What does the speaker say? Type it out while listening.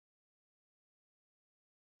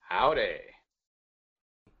Howdy.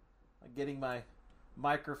 Getting my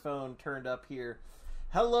microphone turned up here.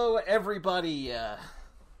 Hello, everybody.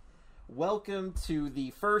 Welcome to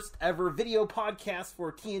the first ever video podcast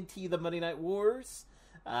for TNT The Monday Night Wars.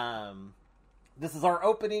 This is our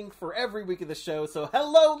opening for every week of the show. So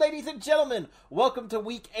hello, ladies and gentlemen. Welcome to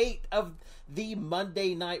week 8 of the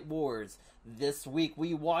Monday Night Wars. This week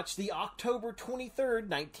we watched the October 23rd,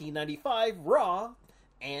 1995 Raw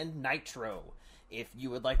and Nitro. If you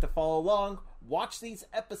would like to follow along, watch these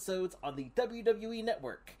episodes on the WWE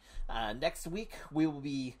Network. Next week, we will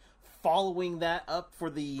be following that up for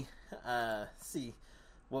the, the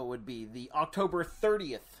October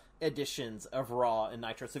 30th editions of Raw and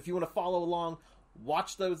Nitro. So if you want to follow along,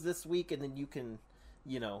 watch those this week, and then you can,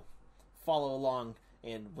 follow along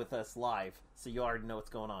and with us live, so you already know what's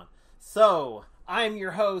going on. So, I'm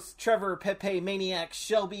your host, Trevor Pepe Maniac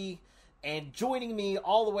Shelby. And joining me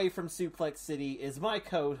all the way from Suplex City is my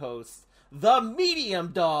co-host, the medium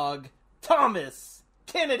dog, Thomas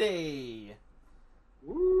Kennedy.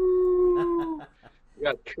 Woo! We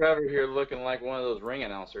got Trevor here looking like one of those ring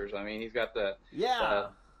announcers. I mean, he's got the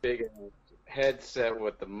big headset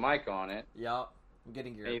with the mic on it. Yeah, I'm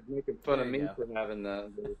getting your. And he's making fun of me for having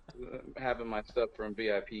having my stuff from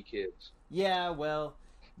VIP Kids. Yeah, well.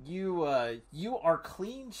 You are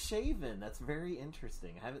clean shaven. That's very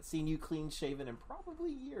interesting. I haven't seen you clean shaven in probably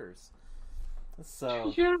years.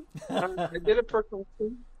 So yeah, I did it for a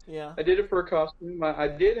costume. Yeah, I did it for a costume. I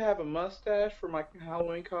did have a mustache for my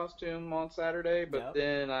Halloween costume on Saturday, but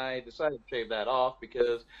then I decided to shave that off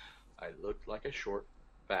because I looked like a short,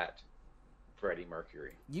 fat Freddie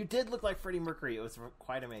Mercury. You did look like Freddie Mercury. It was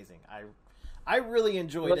quite amazing. I really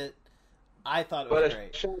enjoyed it. I thought it was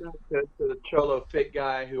great. But a shout out to the Cholo Fit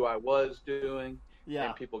guy who I was doing,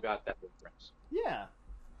 and people got that reference. Yeah.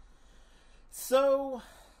 So,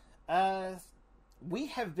 we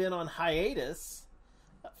have been on hiatus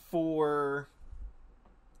for,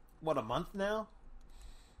 a month now?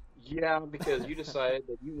 Yeah, because you decided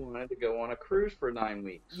that you wanted to go on a cruise for 9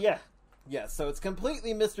 weeks. Yeah, so it's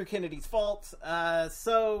completely Mr. Kennedy's fault.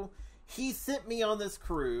 So, he sent me on this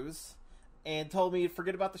cruise and told me to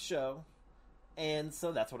forget about the show. And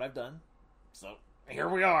so that's what I've done. So here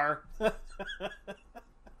we are.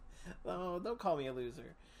 Oh, don't call me a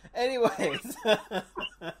loser. Anyways.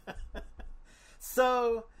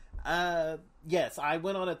 So, yes, I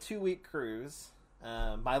went on a 2-week cruise.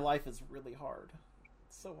 My life is really hard.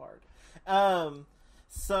 It's so hard.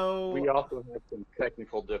 So we also had some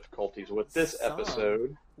technical difficulties with this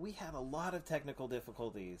episode. We had a lot of technical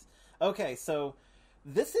difficulties. Okay, so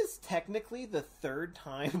this is technically the third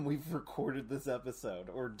time we've recorded this episode,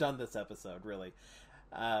 or done this episode, really.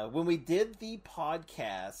 When we did the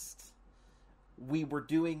podcast, we were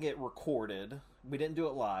doing it recorded. We didn't do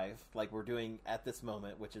it live, like we're doing at this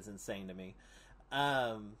moment, which is insane to me.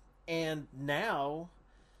 And now,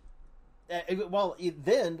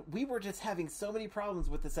 then we were just having so many problems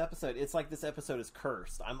with this episode. It's like this episode is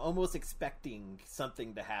cursed. I'm almost expecting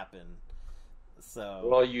something to happen. So,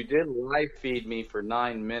 well, you did live feed me for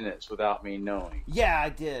 9 minutes without me knowing. Yeah, I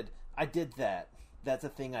did. I did that. That's a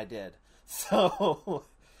thing I did. So,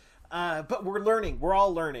 but we're learning. We're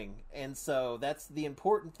all learning. And so that's the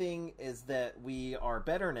important thing, is that we are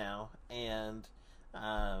better now. And,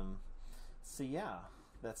 so yeah,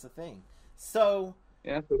 that's the thing. So,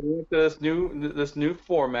 yeah, so we went to this new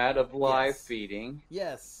format of live feeding.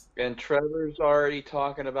 Yes. And Trevor's already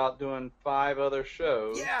talking about doing 5 other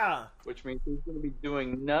shows. Yeah. Which means he's going to be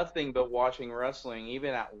doing nothing but watching wrestling,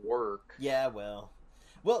 even at work. Yeah, well,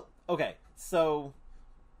 okay. So,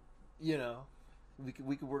 we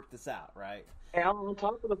could work this out, right? And on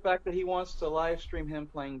top of the fact that he wants to live stream him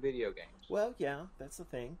playing video games. Well, yeah, that's the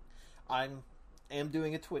thing. I am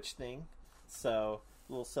doing a Twitch thing, so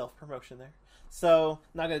a little self-promotion there. So,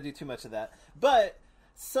 not going to do too much of that. But,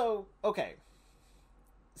 so, okay.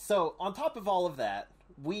 So, on top of all of that,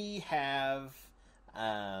 we have,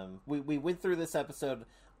 we went through this episode.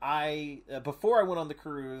 Before I went on the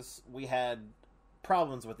cruise, we had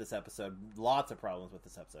problems with this episode. Lots of problems with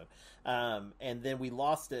this episode. And then we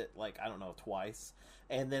lost it, twice.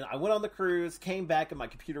 And then I went on the cruise, came back, and my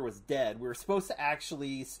computer was dead. We were supposed to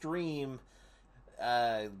actually stream,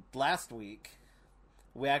 last week.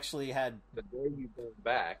 We actually had the day you go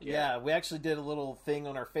back. Yeah, we actually did a little thing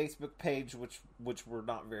on our Facebook page, which we're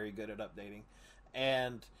not very good at updating,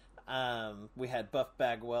 and we had Buff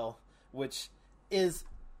Bagwell, which is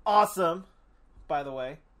awesome, by the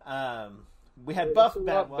way. We had Buff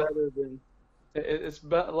Bagwell. It's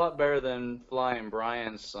a lot better than Flying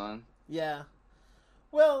Brian's son. Yeah,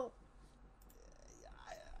 well,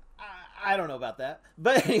 I don't know about that.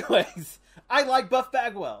 But anyways, I like Buff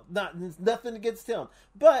Bagwell. Nothing against him.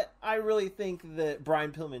 But I really think that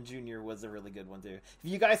Brian Pillman Jr. was a really good one, too.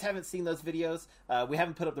 If you guys haven't seen those videos, we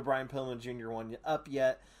haven't put up the Brian Pillman Jr. one up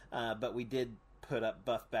yet, but we did put up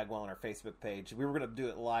Buff Bagwell on our Facebook page. We were going to do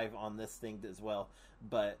it live on this thing as well,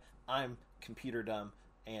 but I'm computer dumb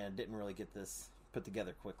and didn't really get this put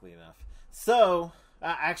together quickly enough. So,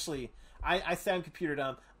 actually, I sound computer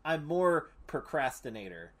dumb. I'm more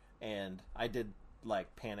procrastinator, and I did,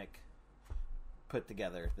 like, panic put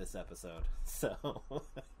together this episode. So,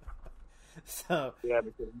 yeah,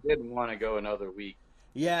 because we didn't want to go another week.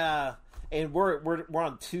 Yeah, and we're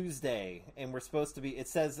on Tuesday, and we're supposed to be. It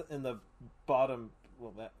says in the bottom,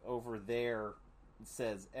 well, that over there, it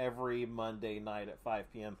says every Monday night at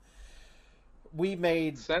 5 p.m. We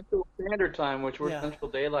made Central Standard Time, which we're Central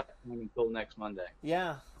Daylight Time until next Monday.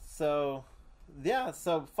 Yeah, so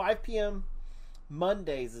 5 p.m.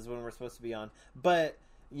 Mondays is when we're supposed to be on. But,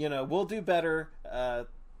 we'll do better. The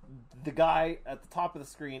guy at the top of the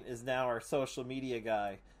screen is now our social media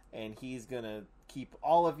guy, and he's going to keep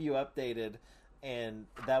all of you updated, and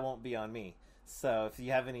that won't be on me. So if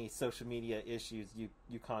you have any social media issues,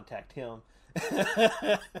 you contact him.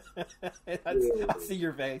 I see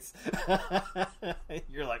your face.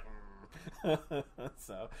 You're like,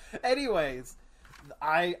 So, anyways,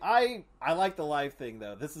 I like the live thing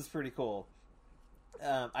though. This is pretty cool.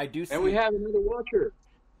 I do see. And we have another watcher.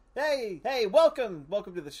 Hey, welcome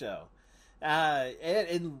to the show.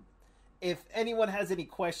 And if anyone has any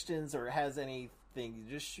questions or has anything,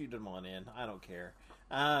 just shoot them on in. I don't care.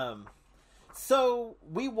 So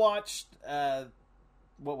we watched,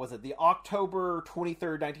 what was it? The October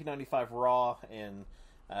 23rd, 1995 Raw and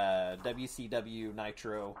WCW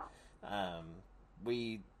Nitro.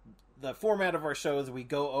 The format of our show is we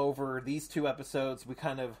go over these two episodes. We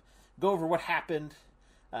kind of go over what happened.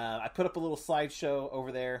 I put up a little slideshow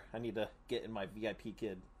over there. I need to get in my VIP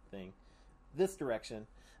kid thing this direction.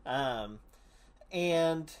 And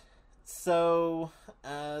so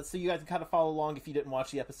you guys can kind of follow along if you didn't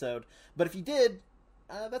watch the episode. But if you did,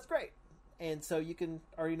 that's great. And so you can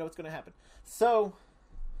already know what's going to happen. So,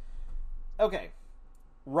 okay.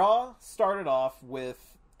 Raw started off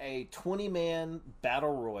with a 20-man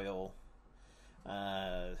battle royal.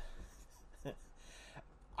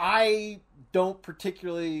 I don't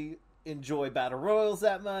particularly enjoy battle royals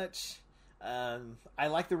that much. I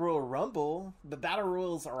like the Royal Rumble, but battle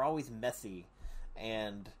royals are always messy.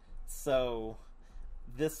 And so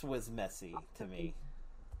this was messy to me.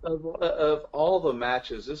 Of all the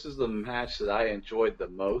matches, this is the match that I enjoyed the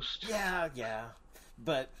most. Yeah.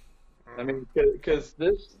 But I mean, because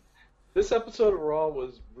this episode of Raw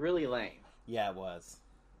was really lame. Yeah, it was.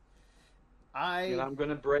 And I'm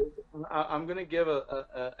gonna give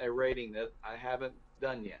a rating that I haven't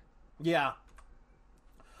done yet. Yeah.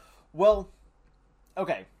 Well,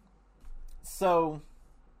 okay. So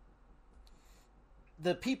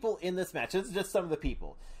the people in this match, it's just some of the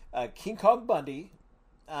people. King Kong Bundy,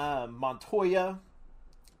 Montoya,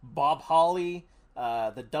 Bob Holly,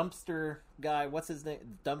 the dumpster guy, what's his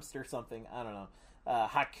name? Dumpster something, I don't know.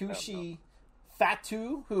 Hakushi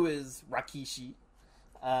Fatu, who is Rikishi.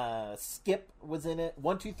 Skip was in it.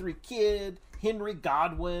 1-2-3 Kid, Henry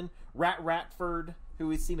Godwin, Rat Ratford, who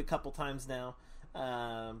we've seen a couple times now.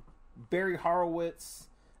 Barry Horowitz,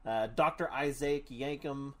 Dr. Isaac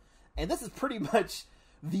Yankum, and this is pretty much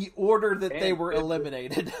the order that they were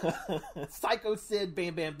eliminated. Psycho Sid,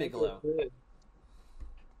 Bam Bam Bigelow.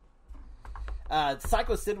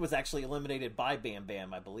 Psycho Sid was actually eliminated by Bam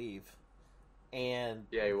Bam, I believe. And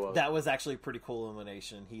yeah, he was. That was actually a pretty cool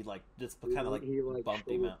elimination. He just kind of bumped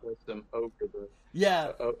him out. Him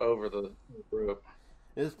over the rope.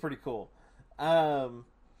 It was pretty cool.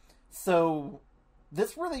 So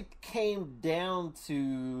this really came down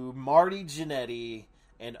to Marty Jannetty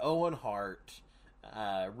and Owen Hart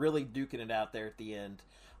really duking it out there at the end.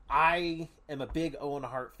 I am a big Owen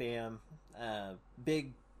Hart fan,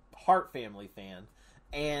 big Hart family fan,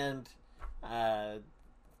 and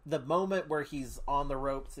the moment where he's on the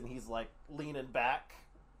ropes and he's like leaning back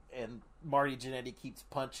and Marty Jannetty keeps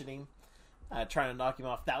punching him, trying to knock him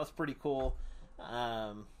off, that was pretty cool.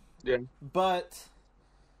 Yeah. But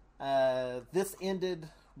this ended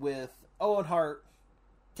with Owen Hart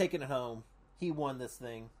taking it home. He won this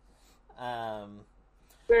thing.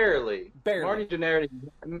 Barely. Marty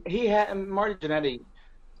Jannetty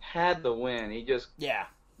had the win. He just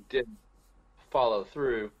didn't follow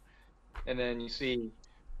through. And then you see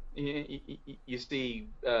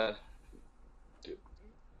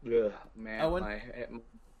man, Owen?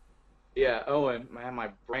 Yeah, Owen, man, my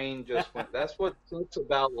brain just went. That's what sucks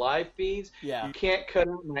about live feeds. Yeah. You can't cut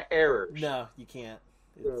out my errors. No, you can't.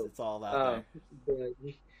 So, It's all out there. but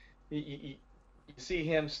you see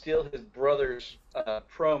him steal his brother's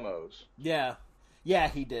promos. Yeah. Yeah,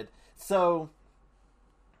 he did. So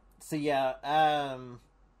yeah,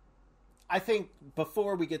 I think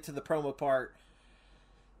before we get to the promo part,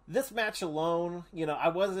 this match alone,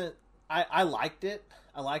 I liked it.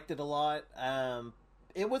 I liked it a lot.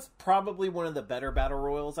 It was probably one of the better battle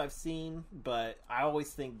royals I've seen, but I always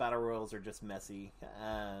think battle royals are just messy.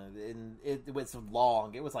 And it was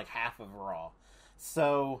long. It was like half of Raw.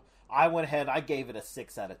 So I went ahead. I gave it a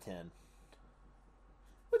 6 out of 10,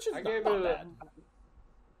 which is not bad.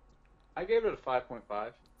 I gave it a 5.5.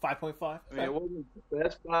 5.5. I mean, it wasn't the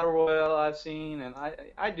best battle royal I've seen, and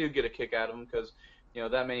I do get a kick out of them because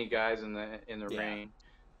that many guys in the ring.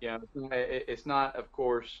 It's not, of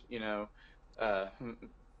course, a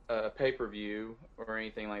pay-per-view or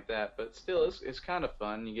anything like that, but still, it's kind of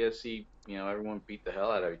fun. You get to see, everyone beat the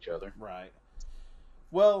hell out of each other. Right.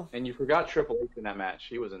 Well, and you forgot Triple H in that match.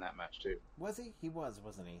 He was in that match too. Was he? He was,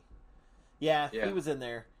 wasn't he? Yeah, he was in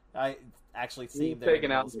there. I actually see him there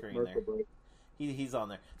taken out the screen there. He's on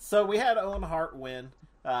there. So we had Owen Hart win.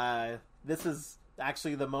 This is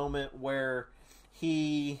actually the moment where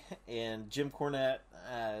he and Jim Cornette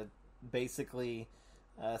basically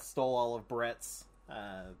stole all of Bret's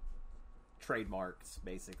trademarks,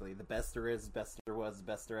 basically. The best there is, best there was,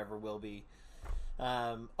 best there ever will be.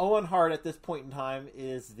 Owen Hart at this point in time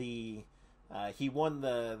is he won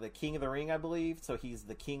the King of the Ring, I believe, so he's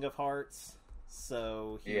the King of Hearts.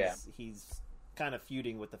 So he's kind of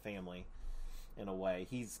feuding with the family in a way.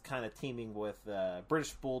 He's kind of teaming with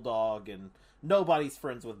British Bulldog, and nobody's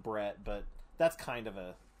friends with Bret, but that's kind of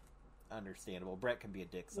understandable. Bret can be a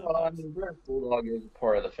dick sometimes. Well, I mean, British Bulldog is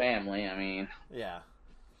part of the family. I mean, yeah,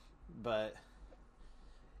 but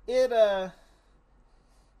it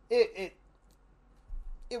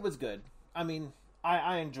was good. I mean,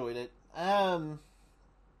 I enjoyed it.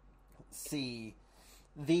 See,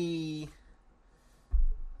 the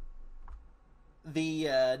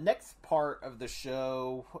next part of the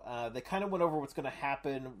show, they kind of went over what's going to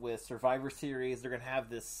happen with Survivor Series. They're going to have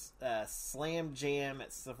this Slam Jam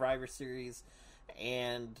at Survivor Series,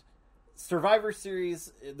 and Survivor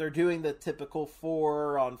Series, they're doing the typical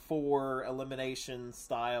 4-on-4 elimination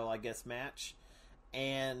style, I guess, match.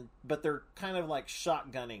 But they're kind of like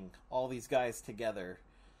shotgunning all these guys together.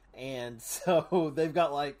 And so they've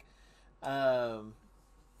got like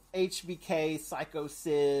HBK, Psycho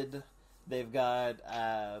Sid, they've got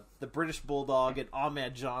the British Bulldog and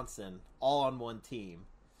Ahmed Johnson all on one team.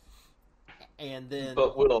 And then,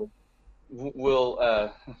 but will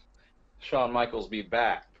Shawn Michaels be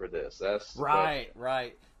back for this? That's right.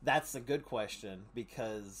 That's a good question,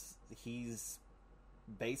 because he's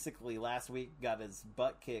basically last week got his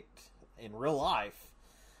butt kicked in real life.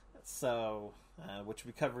 So, which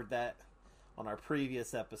we covered that on our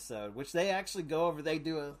previous episode, which they actually go over. They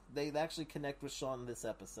actually connect with Shawn this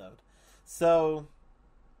episode. So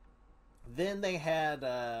then they had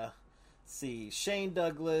Shane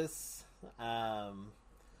Douglas,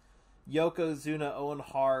 Yokozuna, Owen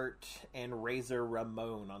Hart, and Razor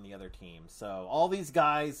Ramon on the other team. So all these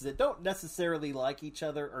guys that don't necessarily like each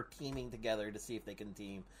other are teaming together to see if they can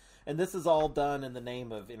team. And this is all done in the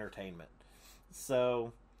name of entertainment.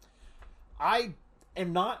 So I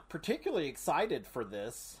am not particularly excited for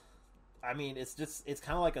this. I mean, it's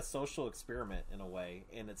kind of like a social experiment in a way,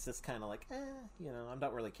 and it's just kind of like, I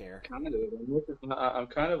don't really care. Kind of. I'm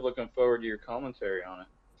kind of looking forward to your commentary on it.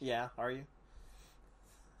 Yeah, are you?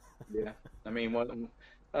 Yeah, I mean,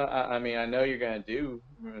 I know you're going to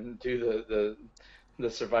do the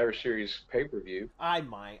Survivor Series pay-per-view. I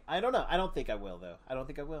might. I don't know. I don't think I will, though. I don't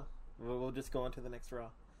think I will. We'll just go on to the next Raw.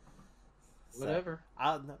 Whatever.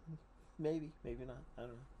 Maybe not. I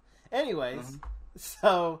don't know. Anyways,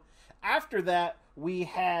 So after that, we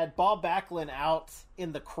had Bob Backlund out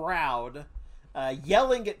in the crowd,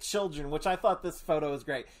 yelling at children, which I thought this photo was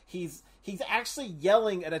great. He's actually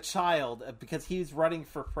yelling at a child because he's running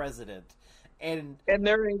for president. And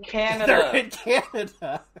they're in Canada. They're in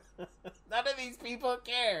Canada. None of these people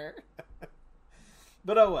care.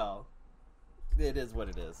 But oh well. It is what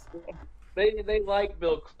it is. They like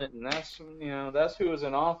Bill Clinton. That's who was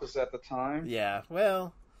in office at the time. Yeah,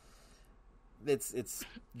 well, it's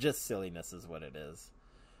just silliness is what it is.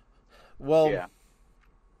 Well,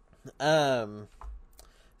 yeah.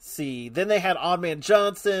 See, then they had Odd Man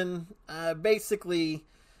Johnson. Basically,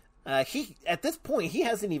 he at this point he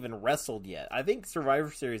hasn't even wrestled yet. I think Survivor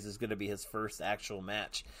Series is going to be his first actual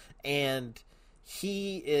match, and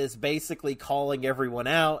he is basically calling everyone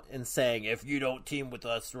out and saying, if you don't team with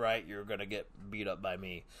us right, you're going to get beat up by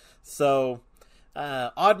me. So,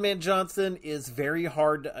 Oddman Johnson is very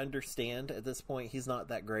hard to understand at this point. He's not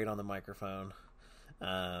that great on the microphone.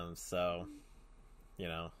 So, you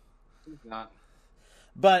know. He's not.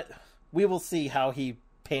 But we will see how he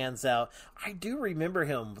pans out. I do remember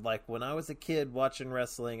him, like, when I was a kid watching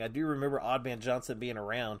wrestling, I do remember Oddman Johnson being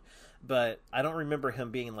around, but I don't remember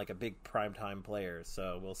him being, like, a big primetime player,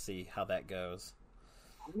 so we'll see how that goes.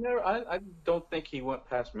 I don't think he went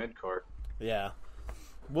past mid-card. Yeah.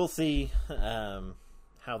 We'll see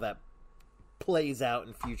how that plays out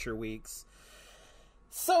in future weeks.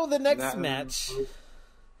 So the next match...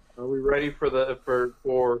 Are we ready for the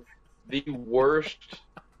worst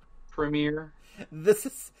premiere? This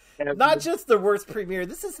is not just the worst premiere.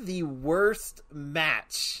 This is the worst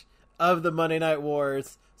match of the Monday Night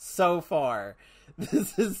Wars so far.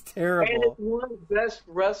 This is terrible. And it's one of the best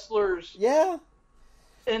wrestlers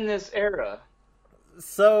in this era.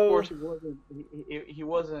 So, of course, he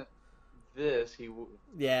wasn't this. He was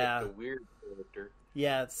a weird character.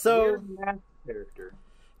 Yeah, so... Weird mask character.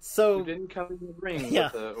 So... Who didn't come in the ring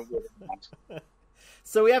with a mask.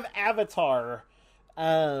 So we have Avatar,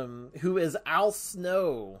 who is Al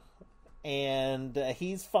Snow, and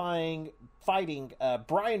he's fighting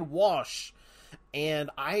Brian Walsh, and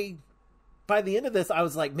by the end of this, I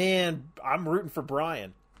was like, man, I'm rooting for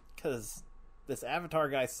Brian, because this Avatar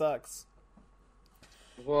guy sucks.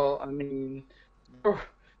 Well, I mean,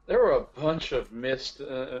 there were a bunch of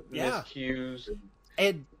miscues,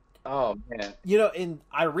 and oh man, you know, and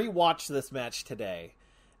I rewatched this match today.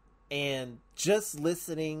 And just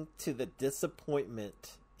listening to the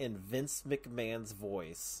disappointment in Vince McMahon's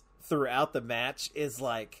voice throughout the match is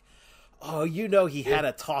like, oh, you know, he had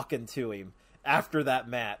a talking to him after that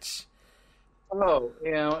match. Oh,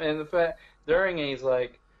 you know, and the fact during it, he's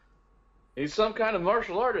like, he's some kind of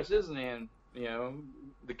martial artist, isn't he? And, you know,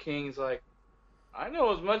 the King's like, I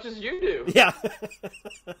know as much as you do. Yeah.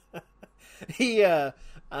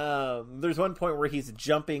 There's one point where he's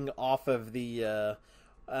jumping off of the,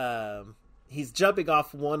 he's jumping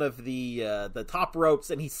off one of the top ropes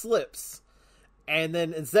and he slips, and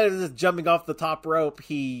then instead of just jumping off the top rope,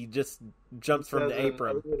 he just jumps from the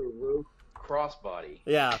apron. Crossbody.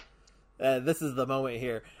 Yeah, this is the moment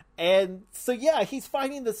here, and so he's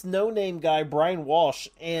fighting this no-name guy, Brian Walsh,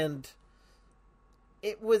 and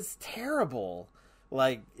it was terrible.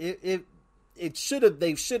 Like they should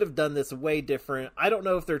have done this way different. I don't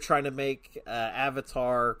know if they're trying to make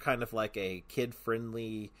Avatar kind of like a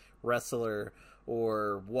kid-friendly wrestler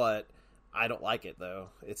or what. I don't like it, though.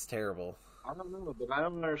 It's terrible. I don't know, but I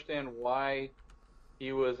don't understand why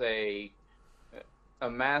he was a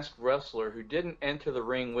masked wrestler who didn't enter the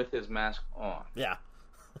ring with his mask on. Yeah.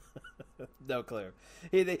 No clue.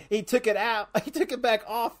 He took it out. He took it back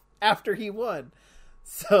off after he won.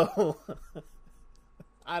 So,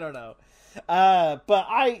 I don't know. But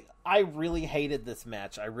I really hated this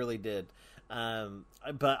match. I really did.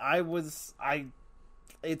 But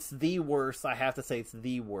it's the worst. I have to say it's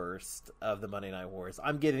the worst of the Monday Night Wars.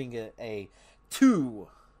 I'm giving it a 2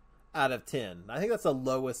 out of 10. I think that's the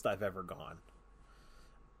lowest I've ever gone.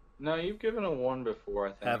 No, you've given a 1 before,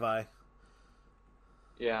 I think. Have I?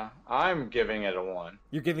 Yeah, I'm giving it a 1.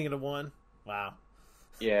 You're giving it a 1? Wow.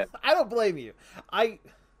 Yeah. I don't blame you. I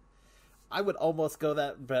would almost go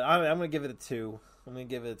that, but I'm going to give it a 2. I'm going to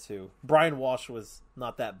give it a 2. Brian Walsh was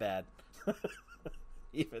not that bad.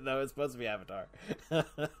 Even though it's supposed to be Avatar.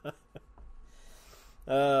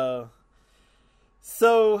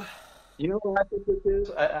 So... You know what I think this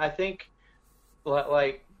is? I think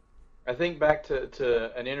back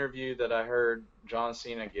to an interview that I heard John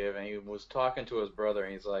Cena give, and he was talking to his brother,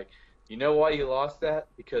 and he's like, you know why you lost that?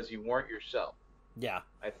 Because you weren't yourself. Yeah.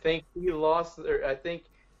 I think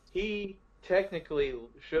he technically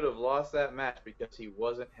should have lost that match because he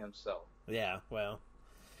wasn't himself. Yeah, well,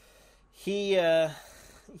 he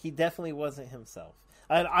definitely wasn't himself.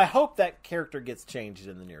 I hope that character gets changed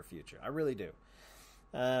in the near future. I really do.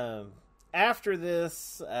 After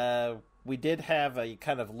this, we did have a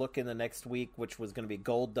kind of look in the next week, which was going to be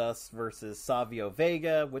Goldust versus Savio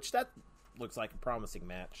Vega, which that looks like a promising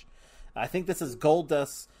match. I think this is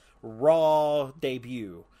Goldust's Raw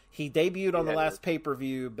debut. He debuted on the last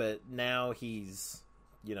pay-per-view, but now he's,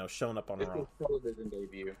 shown up on Raw. It's his television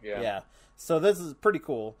debut, yeah. Yeah. So this is pretty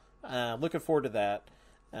cool. Looking forward to that.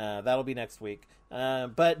 That'll be next week.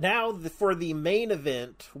 But now for the main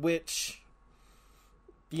event, which,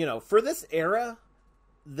 for this era,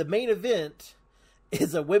 the main event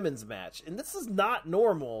is a women's match. And this is not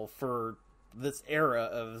normal for this era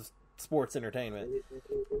of sports entertainment.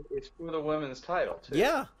 It's for the women's title, too.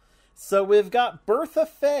 Yeah. So we've got Bertha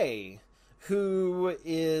Faye, who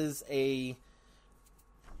is a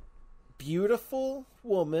beautiful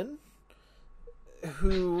woman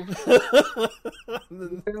who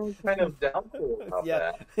kind of doubtful about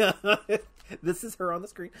that. This is her on the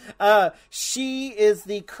screen. She is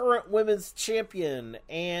the current women's champion,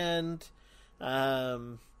 and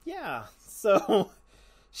so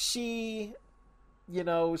she,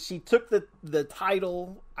 she took the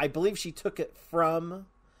title. I believe she took it from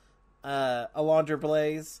Alundra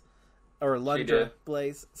Blaze or Lundra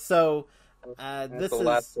Blaze. So this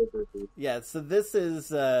is so this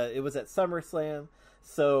is it was at SummerSlam.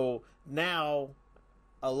 So now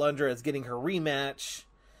Alundra is getting her rematch.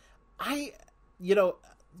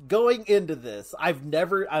 Going into this, I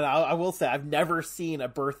will say I've never seen a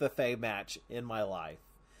Bertha Faye match in my life.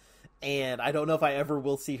 And I don't know if I ever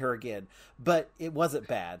will see her again. But it wasn't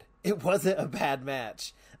bad. It wasn't a bad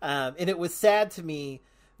match. And it was sad to me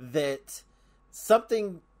that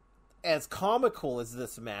something as comical as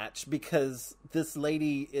this match, because this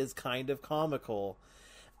lady is kind of comical,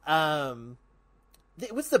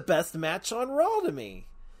 it was the best match on Raw to me.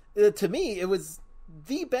 To me, it was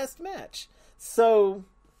the best match. So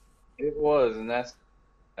it was, and that's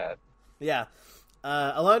bad. Yeah.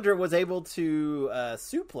 Alundra was able to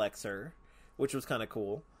suplex her, which was kind of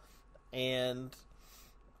cool. And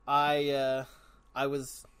I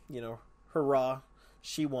was, hurrah,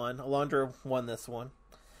 she won. Alundra won this one.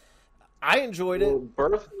 I enjoyed it.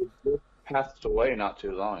 Bertha passed away not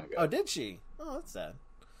too long ago. Oh, did she? Oh, that's sad.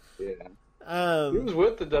 Yeah. He was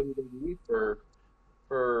with the WWE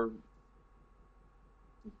for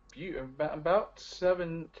about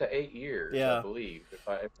 7 to 8 years, I believe, if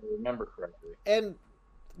I remember correctly. And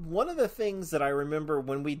one of the things that I remember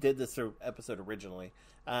when we did this episode originally,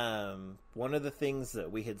 one of the things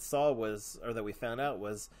that we had that we found out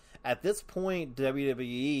was, at this point,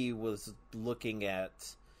 WWE was looking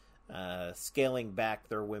at scaling back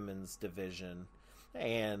their women's division,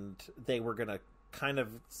 and they were going to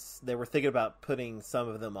they were thinking about putting some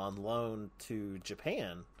of them on loan to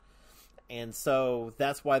Japan. And so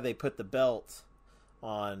that's why they put the belt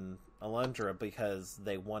on Alundra, because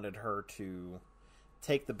they wanted her to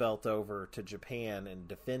take the belt over to Japan and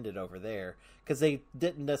defend it over there. Because they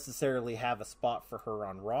didn't necessarily have a spot for her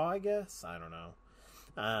on Raw, I guess. I don't know.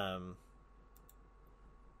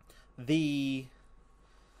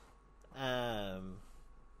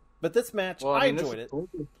 But this match, I enjoyed it.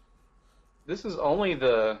 This is only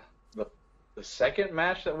the second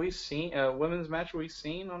match that we've seen, women's match we've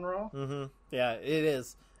seen on Raw. Mm-hmm. Yeah, it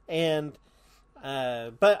is. And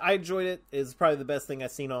but I enjoyed it. It's probably the best thing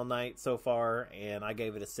I've seen all night so far, and I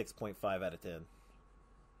gave it a 6.5 out of 10.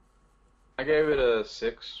 I gave it a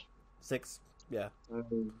 6. 6? Yeah.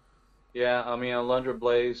 Mm-hmm. Yeah, I mean, Alundra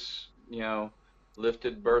Blaze,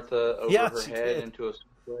 lifted Bertha over her head into a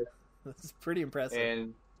suplex. That's pretty impressive.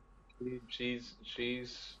 And she's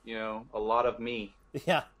a lot of me.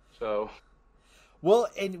 Yeah. So. Well,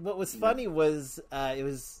 and what was funny was it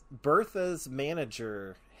was Bertha's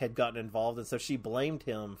manager had gotten involved, and so she blamed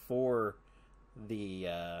him for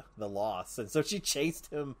the loss, and so she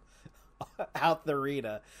chased him out the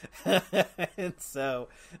arena, and so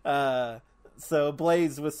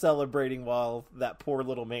Blaze was celebrating while that poor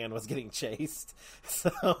little man was getting chased.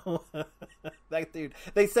 So that dude,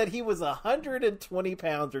 they said he was 120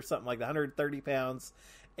 pounds or something like that, 130 pounds,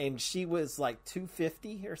 and she was like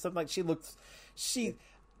 250 or something. Like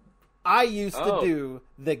I used to do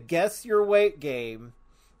the guess your weight game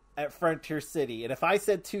at Frontier City, and if I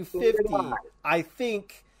said 250, I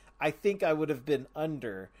think I would have been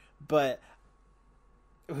under, but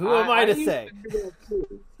who am I to say?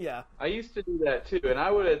 Yeah, I used to do that too, and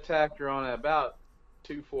I would have attacked her on about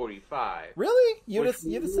 245. Really? You'd have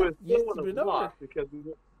lost, because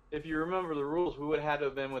if you remember the rules, we would have had to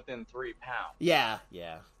have been within 3 pounds. Yeah.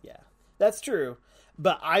 That's true.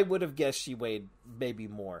 But I would have guessed she weighed maybe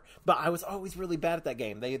more. But I was always really bad at that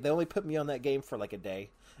game. They only put me on that game for like a day,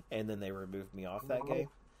 and then they removed me off that game.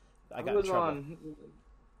 I got in trouble.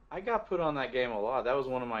 I got put on that game a lot. That was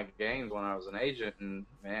one of my games when I was an agent, and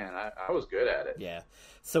man, I was good at it. Yeah.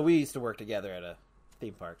 So we used to work together at a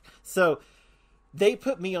theme park. So they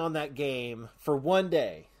put me on that game for one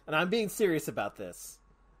day, and I'm being serious about this.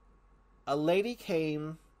 A lady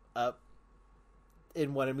came up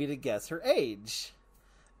and wanted me to guess her age.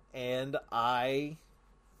 And I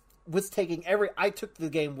was I took the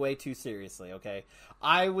game way too seriously, okay?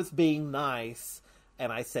 I was being nice,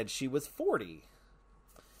 and I said she was 40.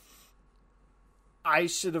 I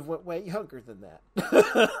should have went way younger than that.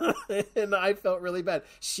 And I felt really bad.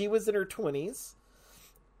 She was in her 20s.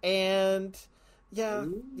 And yeah,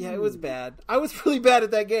 it was bad. I was really bad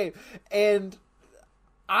at that game. And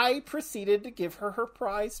I proceeded to give her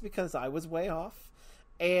prize because I was way off.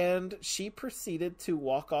 And she proceeded to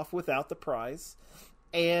walk off without the prize.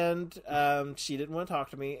 And she didn't want to talk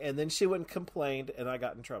to me. And then she went and complained, and I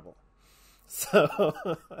got in trouble. So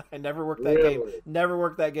I never worked that game. Never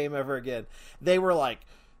worked that game ever again. They were like,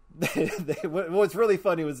 what's really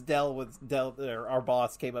funny was Dell, our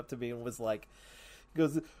boss, came up to me and was like,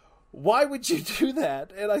 goes, "Why would you do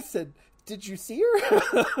that?" And I said, "Did you see her?"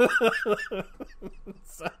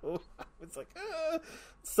 So I was like,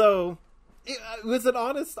 So it was an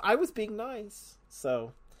honest. I was being nice.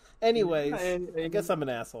 So, anyways, and I guess I'm an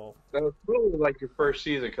asshole. That was really like your first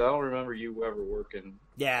season because I don't remember you ever working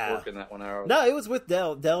that 1 hour. No, it was with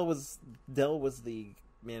Dell. Dell was the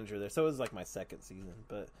manager there, so it was like my second season.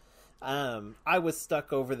 But I was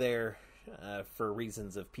stuck over there for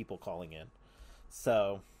reasons of people calling in,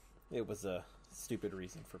 so it was a stupid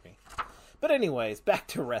reason for me. But anyways, back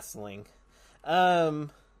to wrestling. At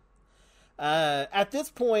this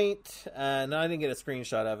point, no, I didn't get a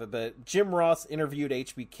screenshot of it, but Jim Ross interviewed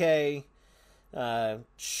HBK.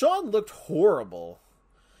 Shawn looked horrible.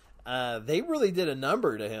 They really did a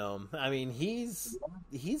number to him. I mean, he's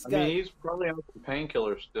probably on some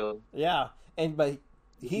painkillers still. Yeah, but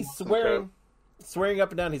he's swearing up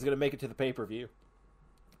and down he's going to make it to the pay-per-view,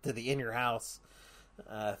 to the In Your House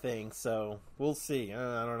thing. So we'll see.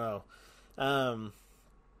 I don't know.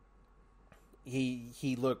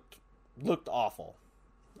 He looked awful.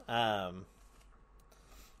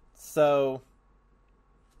 So,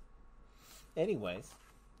 anyways,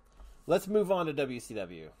 let's move on to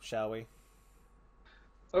WCW, shall we?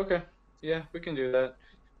 Okay. Yeah, we can do that.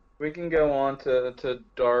 We can go on to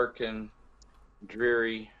dark and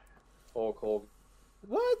dreary Hulk Hogan.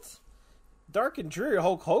 What? Dark and dreary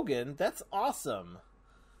Hulk Hogan? That's awesome.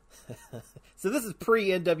 So this is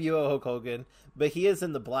pre-NWO Hulk Hogan, but he is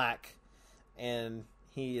in the black, and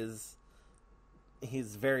he's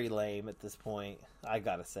very lame at this point, I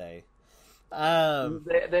gotta say. They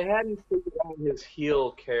hadn't figured out his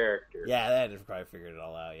heel character. Yeah, they hadn't probably figured it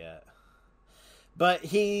all out yet. But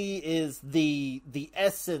he is the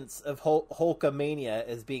essence of Hulkamania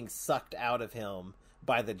is being sucked out of him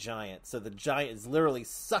by the Giant. So the Giant is literally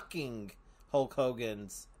sucking Hulk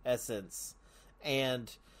Hogan's essence,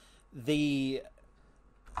 and the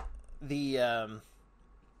I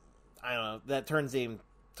don't know, that turns him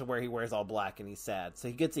to where he wears all black and he's sad. So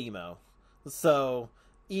he gets emo. So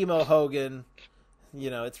emo Hogan,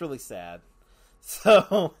 it's really sad.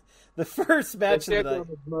 So the first match of the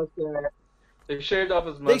night, they shaved off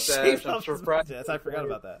his mustache. I'm surprised. Yes, I forgot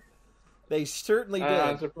about that. They certainly did.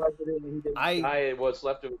 I'm surprised he didn't dye what's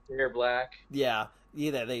left of his hair black. Yeah.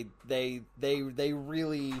 They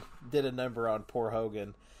really did a number on poor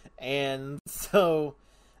Hogan. And so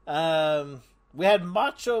we had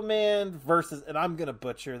Macho Man versus, and I'm going to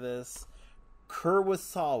butcher this,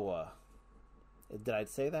 Kurosawa. Did I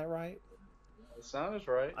say that right? It sounds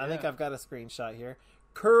right. I think I've got a screenshot here.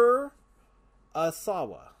 Kurosawa,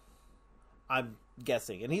 I'm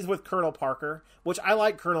guessing. And he's with Colonel Parker, which I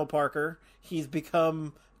like Colonel Parker. He's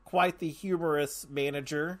become quite the humorous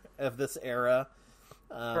manager of this era.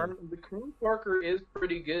 The Colonel Parker is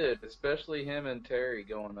pretty good, especially him and Terry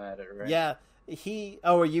going at it, right? Yeah.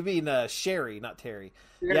 You mean Sherry, not Terry.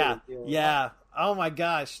 Sherry, yeah. Oh my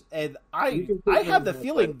gosh. And I have the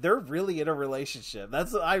feeling they're really in a relationship.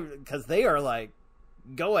 Because they are like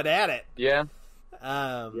going at it. Yeah.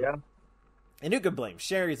 Yeah. And who could blame?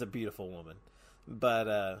 Sherry's a beautiful woman.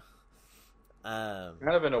 But kind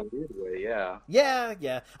of in a weird way, yeah.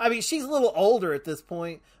 Yeah. I mean, she's a little older at this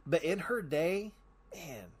point, but in her day,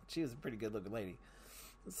 man, she was a pretty good looking lady.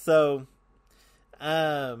 So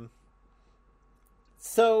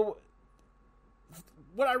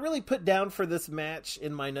what I really put down for this match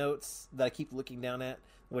in my notes that I keep looking down at,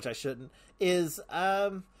 which I shouldn't, is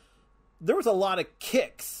there was a lot of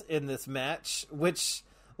kicks in this match, which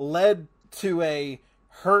led to a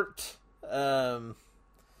hurt, Macho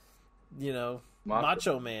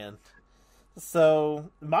Man. So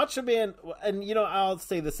Macho Man, and I'll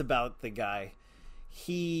say this about the guy,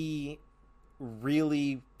 he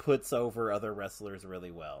really puts over other wrestlers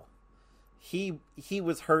really well. He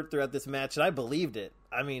was hurt throughout this match, and I believed it.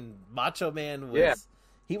 I mean, Macho Man was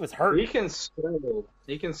he was hurt. He can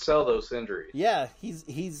sell those injuries. Yeah,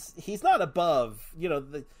 he's not above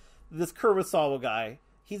this Kurosawa guy.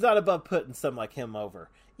 He's not above putting some like him over.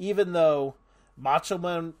 Even though Macho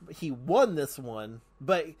Man, he won this one,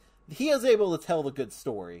 but he is able to tell the good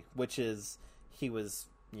story, which is he was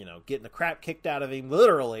getting the crap kicked out of him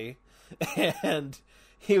literally, and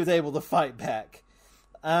he was able to fight back.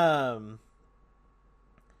 The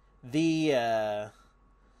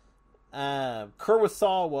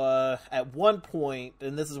Kurosawa at one point,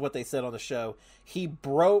 and this is what they said on the show, he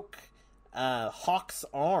broke Hawk's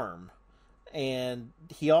arm, and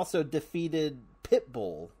he also defeated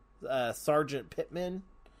Pitbull, Sergeant Pittman,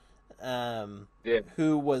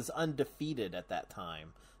 who was undefeated at that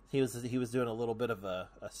time. He was doing a little bit of a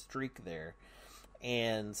streak there,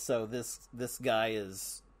 and so this guy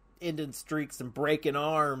is ending streaks and breaking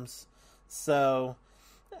arms. So,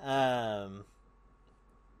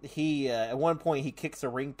 he at one point he kicks a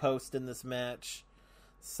ring post in this match,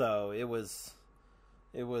 so it was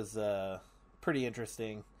pretty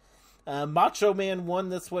interesting. Macho Man won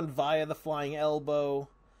this one via the flying elbow.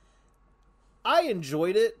 I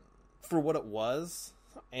enjoyed it for what it was,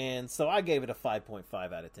 and so I gave it a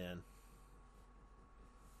 5.5 out of 10.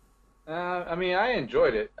 I mean, I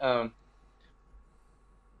enjoyed it.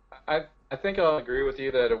 I think I'll agree with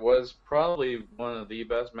you that it was probably one of the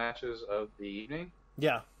best matches of the evening.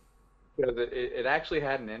 Yeah. Because it actually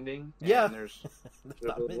had an ending. Yeah. And there's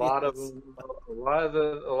a lot of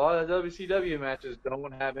WCW matches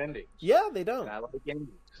don't have endings. Yeah, they don't. And I like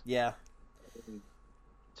endings. Yeah.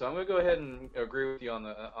 So I'm gonna go ahead and agree with you on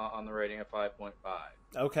the rating of 5.5.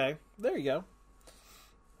 Okay, there you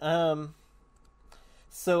go.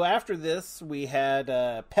 So after this, we had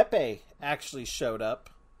Pepe actually showed up,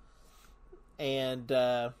 and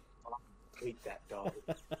I hate that dog.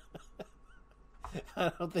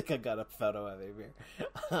 I don't think I got a photo of him here.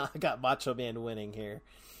 I got Macho Man winning here.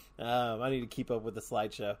 I need to keep up with the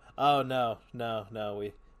slideshow. Oh no,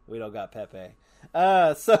 we don't got Pepe.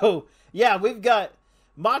 So yeah, we've got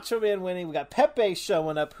Macho Man winning. We got Pepe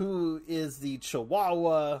showing up, who is the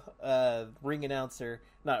Chihuahua ring announcer.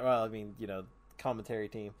 Commentary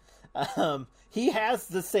team. He has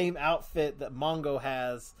the same outfit that Mongo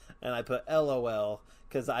has, and I put LOL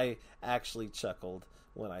because I actually chuckled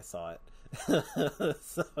when I saw it.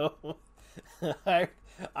 So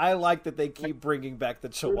I like that they keep bringing back the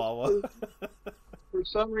Chihuahua. For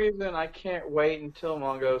some reason, I can't wait until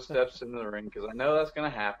Mongo steps into the ring because I know that's going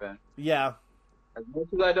to happen. Yeah. As much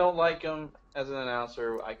as I don't like him as an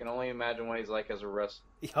announcer, I can only imagine what he's like as a wrestler.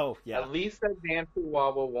 Oh, yeah. At least that damn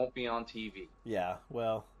Chihuahua won't be on TV. Yeah,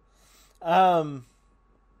 well.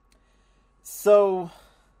 So,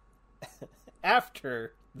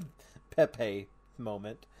 after Pepe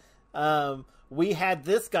moment, we had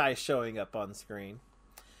this guy showing up on screen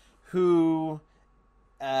who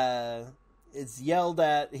is yelled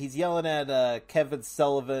at. He's yelling at Kevin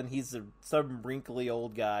Sullivan. He's some wrinkly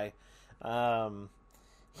old guy.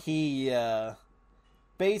 He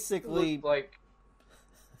basically like,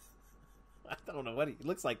 I don't know what he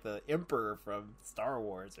looks like, the Emperor from Star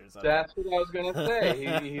Wars or something. That's what I was gonna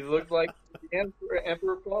say. He looked like the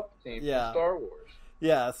Emperor Palpatine from Star Wars.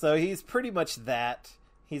 Yeah, so he's pretty much that.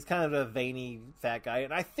 He's kind of a veiny fat guy,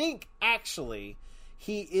 and I think actually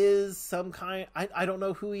he is some kind. I don't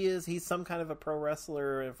know who he is. He's some kind of a pro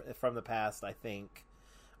wrestler from the past, I think,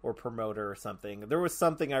 or promoter or something. There was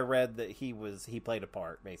something I read that he played a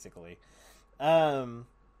part basically. But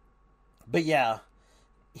yeah,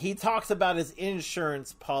 he talks about his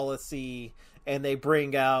insurance policy, and they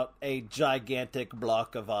bring out a gigantic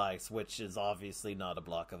block of ice, which is obviously not a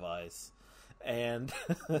block of ice. And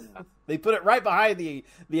they put it right behind the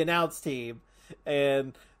announce team,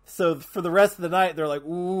 and so for the rest of the night they're like,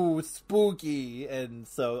 "Ooh, spooky!" And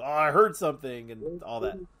so, I heard something and all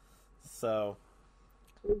that. So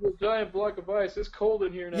there's a giant block of ice. It's cold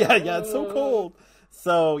in here now. Yeah, it's so cold.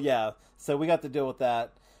 So yeah, so we got to deal with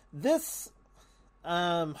that. This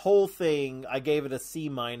whole thing, I gave it a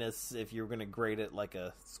C- if you're going to grade it like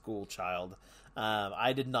a school child.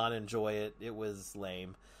 I did not enjoy it. It was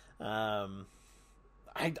lame.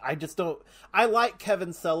 I just don't. I like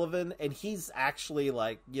Kevin Sullivan, and he's actually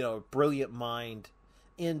like, a brilliant mind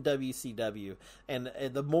in WCW. And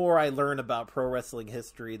the more I learn about pro wrestling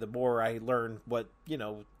history, the more I learn what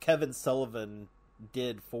Kevin Sullivan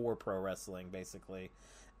did for pro wrestling, basically.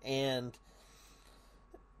 And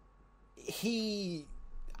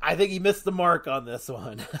I think he missed the mark on this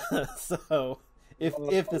one. So if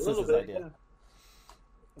this is his idea. Yeah.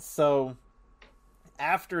 So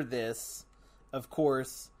after this, of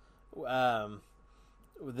course,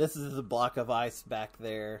 this is the block of ice back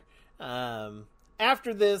there.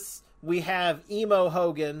 After this, we have Emo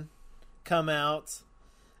Hogan come out,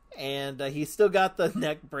 and he's still got the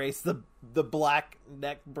neck brace, the black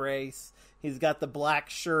neck brace. He's got the black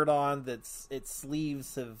shirt on its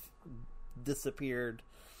sleeves have disappeared,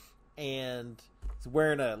 and he's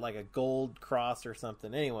wearing a gold cross or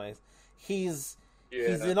something. Anyways, he's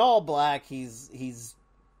in all black. He's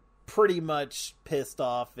pretty much pissed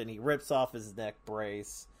off, and he rips off his neck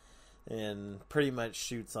brace and pretty much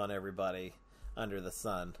shoots on everybody under the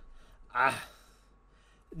sun. But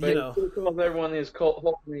he calls everyone these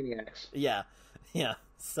Hulk maniacs. Yeah.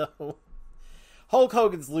 So Hulk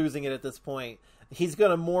Hogan's losing it at this point. He's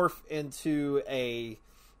going to morph into a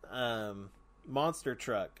monster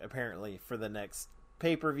truck, apparently, for the next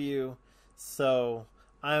pay-per-view. So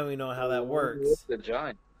I don't even know how that works. With the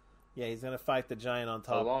Giant. Yeah, he's going to fight the Giant on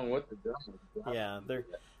top. Along with the Giant. Yeah.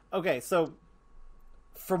 Okay, so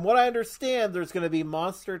from what I understand, there's going to be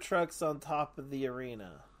monster trucks on top of the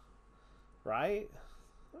arena. Right?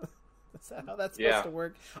 Is that how that's supposed to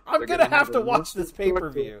work? I'm going to have to watch this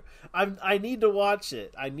pay-per-view. I need to watch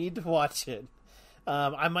it. I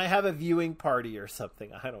might have a viewing party or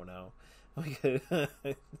something. I don't know.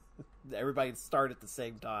 Everybody start at the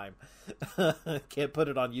same time. Can't put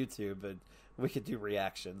it on YouTube, but we could do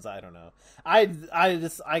reactions. I don't know. I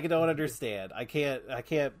don't understand. I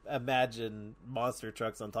can't imagine monster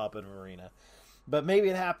trucks on top of an arena. But maybe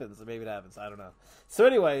it happens. I don't know. So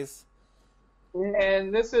anyways,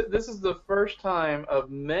 and this is the first time of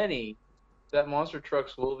many that monster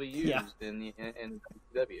trucks will be used in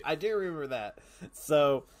WCW. I do remember that.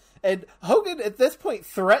 So, and Hogan at this point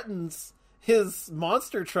threatens his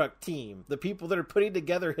monster truck team, the people that are putting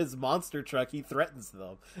together his monster truck. He threatens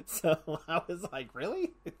them. So I was like,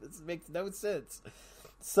 really? This makes no sense.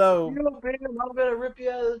 So I'm gonna rip you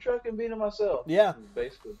out of the truck and beat him myself. Yeah,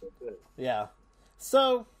 basically that's it. Yeah.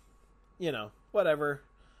 So, whatever.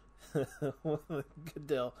 Good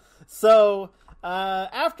deal. So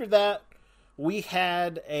after that, we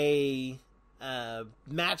had a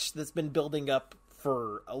match that's been building up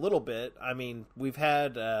for a little bit. I mean, we've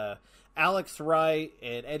had Alex Wright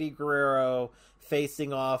and Eddie Guerrero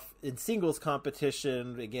facing off in singles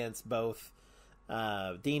competition against both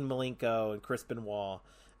Dean Malenko and Chris Benoit,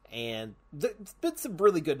 and it's been some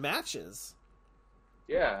really good matches.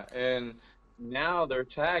 Yeah, and now they're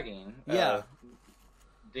tagging.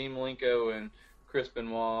 Dean Malenko and Chris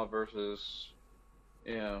Benoit versus,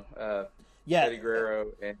 Eddie Guerrero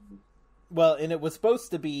and. Well, and it was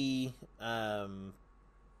supposed to be, I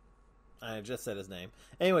just said his name.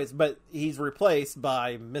 Anyways, but he's replaced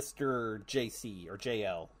by Mr. JC or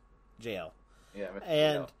JL. Yeah, Mr.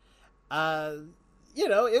 And,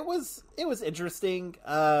 JL. It was interesting.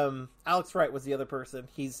 Alex Wright was the other person.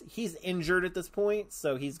 He's injured at this point,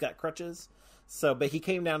 so he's got crutches. But he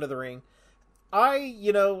came down to the ring.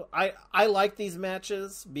 I like these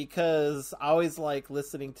matches because I always like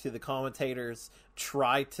listening to the commentators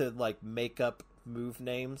try to make up move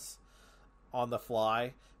names on the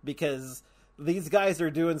fly, because these guys are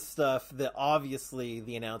doing stuff that obviously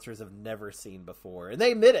the announcers have never seen before, and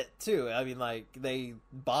they admit it too. I mean,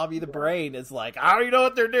 Bobby the Brain is like, I don't even know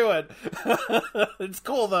what they're doing. It's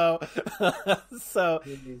cool though. So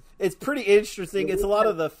it's pretty interesting. It's a lot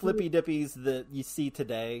of the flippy dippies that you see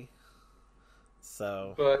today.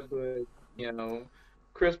 So, but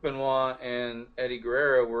Chris Benoit and Eddie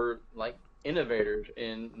Guerrero were like innovators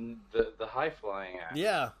in the high flying act.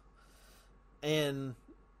 Yeah, and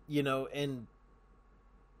and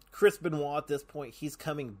Chris Benoit at this point, he's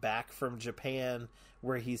coming back from Japan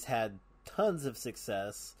where he's had tons of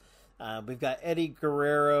success. We've got Eddie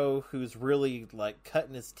Guerrero, who's really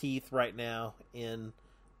cutting his teeth right now in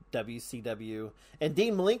WCW, and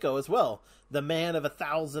Dean Malenko as well, the man of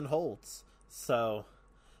 1,000 holds. So,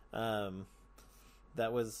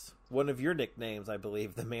 that was one of your nicknames, I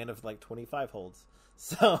believe, the man of 25 holds.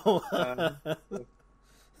 So,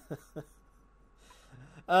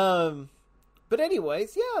 but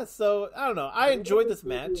anyways, yeah. So I don't know. I enjoyed this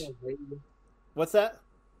match. What's that?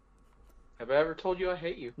 Have I ever told you I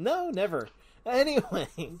hate you? No, never.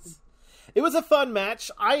 Anyways, it was a fun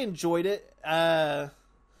match. I enjoyed it. Let's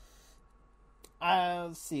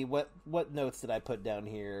see what notes did I put down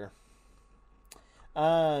here.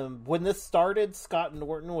 When this started, Scott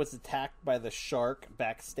Norton was attacked by the Shark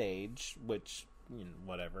backstage, which,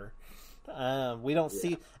 whatever. We don't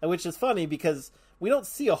see, which is funny because we don't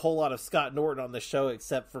see a whole lot of Scott Norton on the show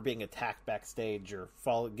except for being attacked backstage or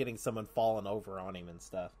getting someone falling over on him and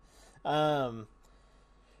stuff.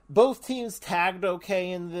 Both teams tagged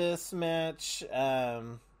okay in this match.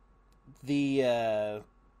 The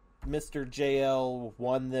Mr. JL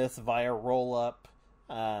won this via roll up.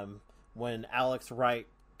 When Alex Wright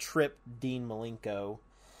tripped Dean Malenko.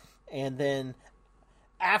 And then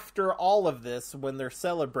after all of this, when they're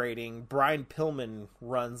celebrating, Brian Pillman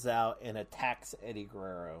runs out and attacks Eddie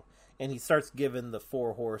Guerrero. And he starts giving the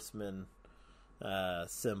Four Horsemen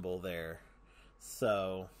symbol there.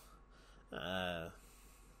 So,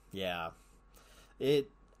 yeah.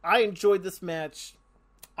 I enjoyed this match.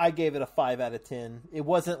 I gave it a 5 out of 10. It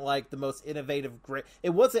wasn't like the most innovative, great.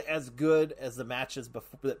 It wasn't as good as the matches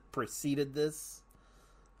before that preceded this,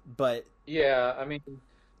 but yeah, I mean,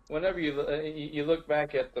 whenever you look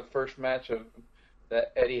back at the first match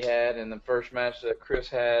that Eddie had and the first match that Chris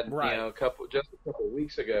had, right. a couple of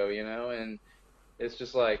weeks ago, and it's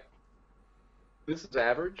just like, this is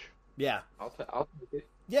average. Yeah, I'll take it.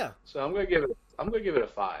 Yeah. So I'm gonna give it a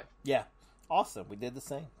 5. Yeah. Awesome. We did the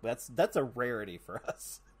same. That's a rarity for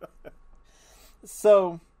us.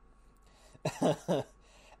 So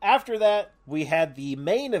after that, we had the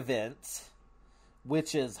main event,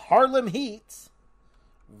 which is Harlem Heat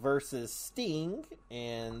versus Sting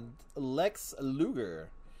and Lex Luger.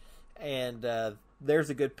 And there's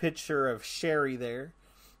a good picture of Sherry there.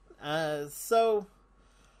 So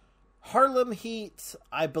Harlem Heat,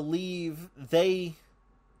 I believe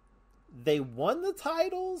they won the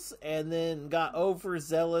titles and then got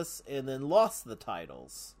overzealous and then lost the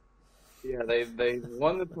titles. Yeah, they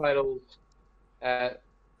won the titles at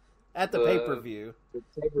the pay-per-view. The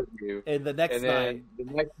pay-per-view. And the next night, the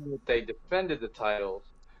next night they defended the titles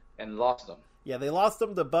and lost them. Yeah, they lost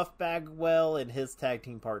them to Buff Bagwell and his tag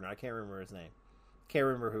team partner. I can't remember his name. Can't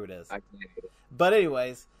remember who it is. I can't. But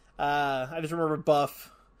anyways, I just remember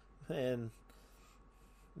Buff, and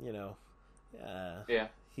yeah.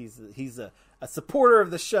 He's a supporter of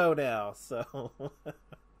the show now, so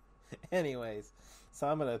anyways, so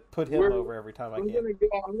I'm gonna put him over every time I can. I'm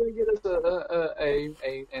gonna get us an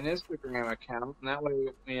Instagram account, and that way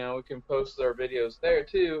we can post our videos there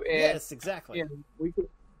too. And, yes, exactly. We could.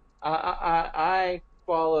 I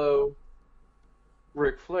follow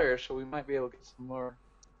Ric Flair, so we might be able to get some more.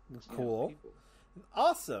 Cool. People.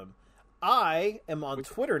 Awesome. I am on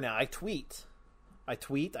Twitter now. I tweet. I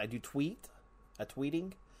do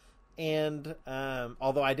tweeting. And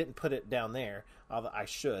although I didn't put it down there, although I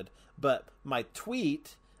should, but my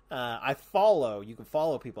tweet, I follow. You can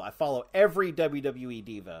follow people. I follow every WWE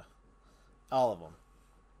diva, all of them.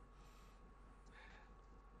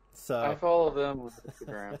 So I follow them on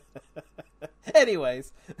Instagram.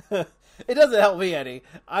 Anyways, it doesn't help me any.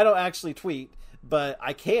 I don't actually tweet, but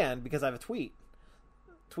I can because I have a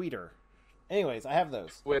tweeter. Anyways, I have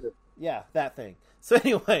those. Twitter. Yeah, that thing. So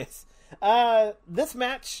anyways, this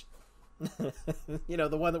match, the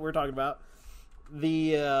one that we're talking about,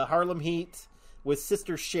 the Harlem Heat with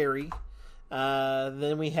Sister Sherry.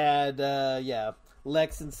 Then we had,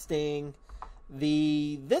 Lex and Sting.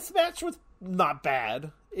 This match was not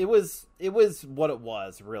bad. It was what it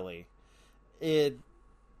was, really. I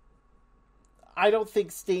don't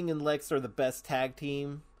think Sting and Lex are the best tag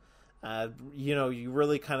team. You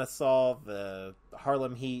really kind of saw the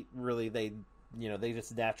Harlem Heat. Really, they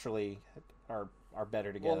just naturally are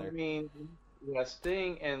better together. Well, I mean, yeah,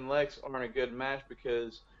 Sting and Lex aren't a good match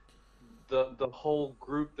because the whole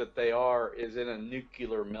group that they are is in a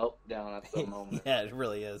nuclear meltdown at the moment. Yeah, it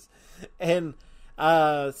really is. And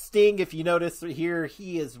Sting, if you notice here,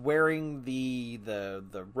 he is wearing the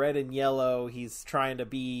red and yellow. He's trying to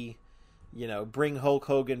be, bring Hulk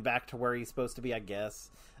Hogan back to where he's supposed to be, I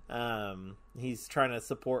guess. He's trying to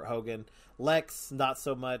support Hogan. Lex, not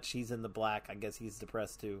so much. He's in the black. I guess he's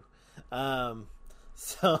depressed too.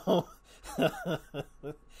 So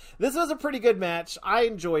this was a pretty good match. I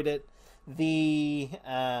enjoyed it.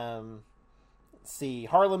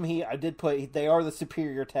 Harlem Heat, I did put, they are the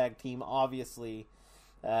superior tag team, obviously.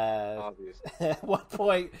 Obviously. At one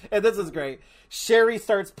point, and this is great, Sherry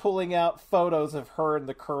starts pulling out photos of her and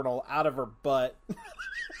the Colonel out of her butt.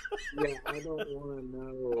 Yeah, I don't want to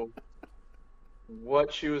know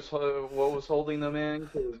what was holding them in,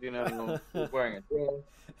 because she was wearing a dress.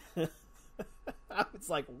 I was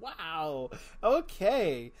like, wow,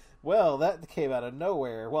 okay. Well, that came out of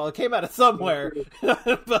nowhere. Well, it came out of somewhere,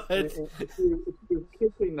 but if you're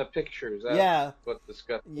kissing the pictures. That's what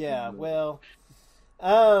disgusting. Yeah, well,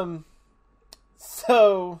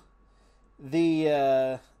 so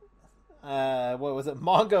the what was it?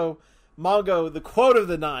 Mongo. The quote of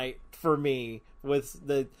the night for me was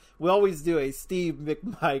we always do a Steve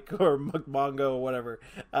McMike or McMongo or whatever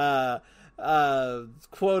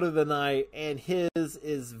quote of the night, and his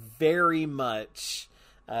is very much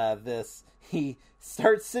this. He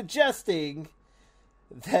starts suggesting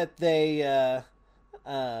that they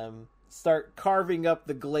start carving up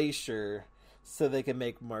the glacier so they can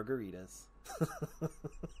make margaritas.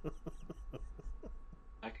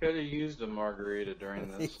 I could have used a margarita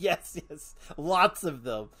during this. Yes, lots of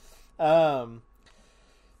them.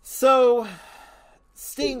 So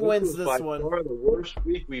Sting wins this one. By far the worst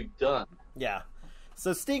week we've done. Yeah.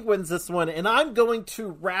 So Sting wins this one, and I'm going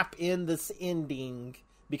to wrap in this ending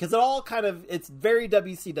because it's very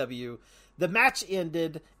WCW. the match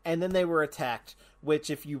ended, and then they were attacked.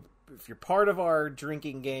 Which, if you're part of our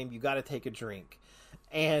drinking game, you got to take a drink.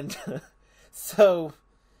 And so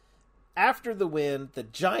after the win, the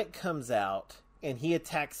Giant comes out and he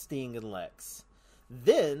attacks Sting and Lex.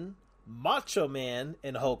 Then Macho Man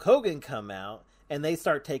and Hulk Hogan come out and they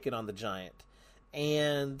start taking on the Giant.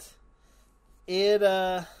 And it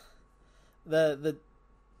the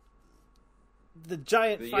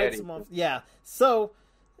Giant fights him off. Yeah. So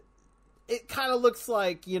it kind of looks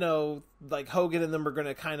like, like Hogan and them are going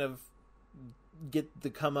to kind of get the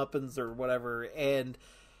comeuppance or whatever, and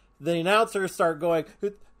the announcers start going,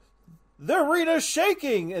 the arena's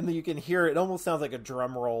shaking, and then you can hear it almost sounds like a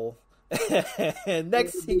drum roll. And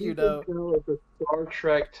next thing you know, it's a Star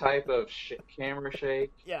Trek type of camera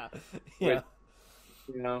shake. Yeah. With,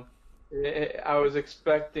 I was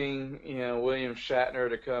expecting William Shatner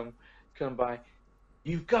to come by.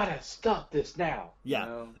 You've got to stop this now.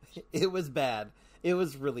 Yeah. It was bad. It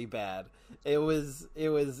was really bad. It was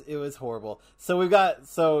horrible. So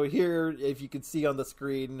here, if you can see on the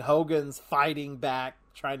screen, Hogan's fighting back,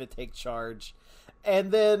 trying to take charge.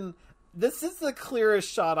 And then this is the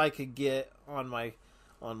clearest shot I could get on my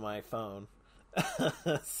phone.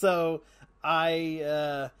 So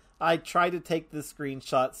I tried to take the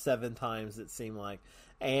screenshot 7 times, it seemed like,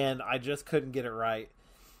 and I just couldn't get it right.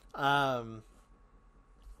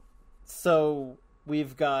 So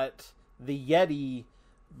we've got the Yeti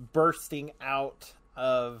bursting out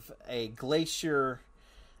of a glacier,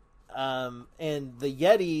 and the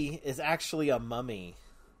Yeti is actually a mummy.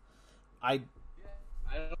 I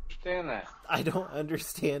don't understand that. I don't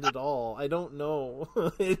understand at all. I don't know.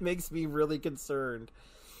 It makes me really concerned.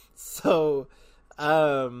 So,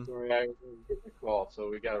 sorry, I didn't get the call, so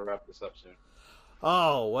we got to wrap this up soon.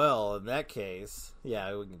 Oh, well, in that case,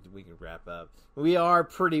 yeah, we can wrap up. We are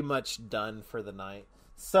pretty much done for the night.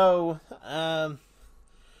 So,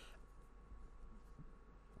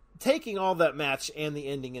 taking all that match and the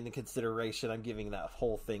ending into consideration, I'm giving that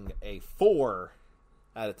whole thing a 4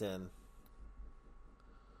 out of 10.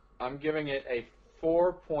 I'm giving it a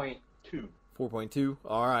 4.2. 4.2?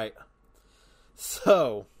 All right.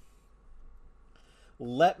 So,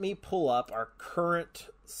 let me pull up our current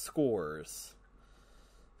scores.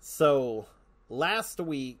 So, last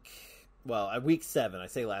week, well, week 7, I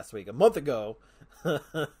say last week, a month ago,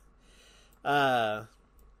 I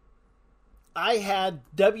had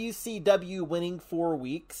WCW winning 4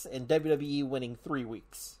 weeks and WWE winning 3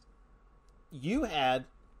 weeks. You had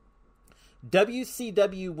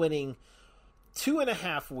WCW winning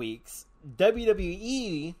 2.5 weeks,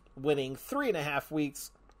 WWE winning 3.5 weeks,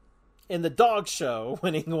 and the Dog Show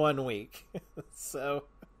winning 1 week. So,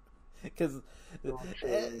 because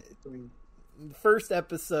first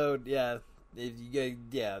episode,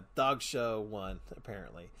 Dog Show won,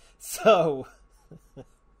 apparently. So,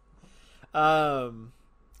 I'm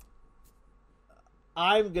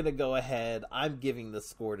gonna go ahead. I'm giving the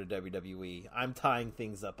score to WWE. I'm tying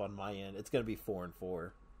things up on my end. It's gonna be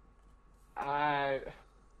 4-4. I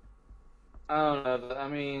don't know. I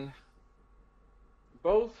mean,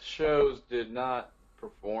 both shows did not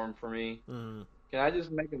perform for me. Can I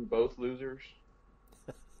just make them both losers?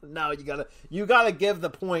 No, you gotta give the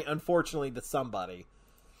point, unfortunately, to somebody.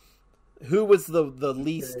 Who was the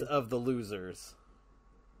least of the losers?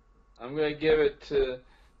 I'm gonna give it to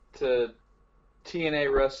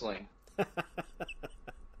TNA Wrestling.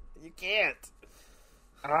 You can't.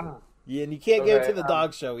 Yeah, and you can't give it to the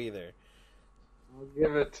Dog Show either. I'll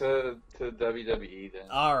give it to WWE then.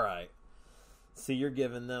 All right. So you're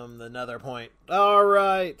giving them another point. All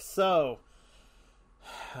right. So,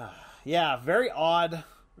 yeah, very odd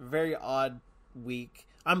week.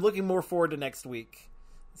 I'm looking more forward to next week.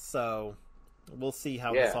 So we'll see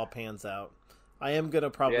how this all pans out. I am going to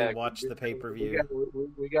probably watch the pay-per-view.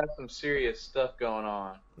 We got some serious stuff going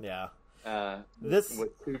on. Yeah. With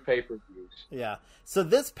 2 pay-per-views. Yeah. So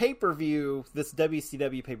this pay-per-view, this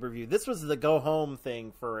WCW pay-per-view, this was the go-home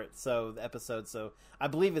thing for it. So the episode. So I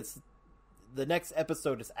believe the next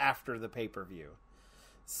episode is after the pay-per-view.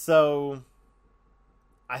 So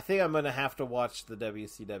I think I'm going to have to watch the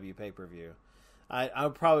WCW pay-per-view. I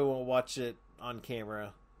probably won't watch it on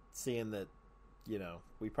camera, seeing that,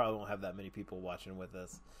 we probably won't have that many people watching with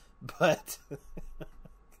us, but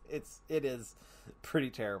it is pretty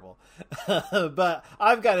terrible. But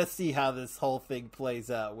I've got to see how this whole thing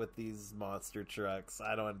plays out with these monster trucks.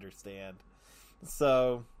 I don't understand.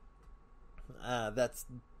 So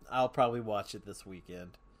I'll probably watch it this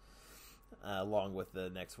weekend, along with the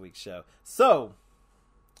next week's show. So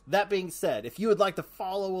that being said, if you would like to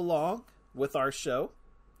follow along with our show,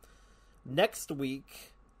 next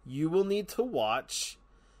week you will need to watch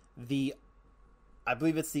the I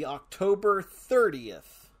believe it's the October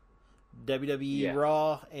 30th WWE Yeah.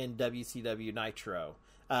 Raw and WCW Nitro.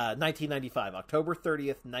 1995. October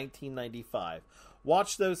 30th, 1995.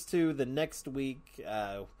 Watch those two. The next week,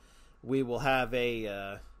 we will have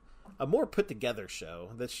a more put together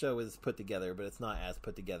show. This show is put together, but it's not as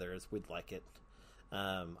put together as we'd like it.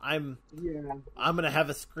 I'm gonna have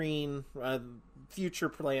a screen. Future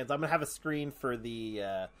plans. I'm gonna have a screen for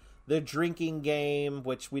the drinking game,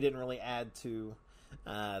 which we didn't really add to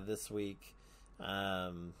this week.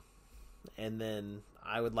 And then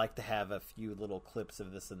I would like to have a few little clips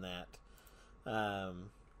of this and that.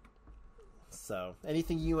 So,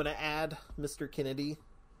 anything you want to add, Mr. Kennedy?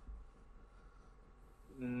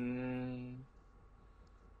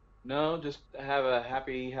 No, just have a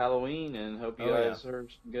happy Halloween and hope you guys are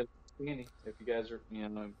good candy. If you guys are,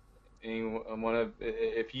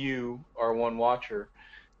 if you are one watcher,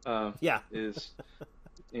 is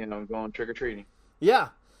going trick or treating. Yeah.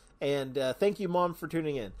 And thank you, Mom, for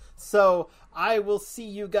tuning in. So I will see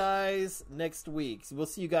you guys next week. We'll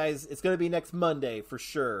see you guys. It's going to be next Monday for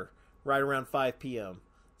sure, right around 5 p.m.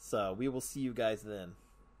 So we will see you guys then.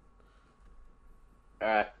 All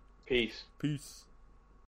right. Peace. Peace.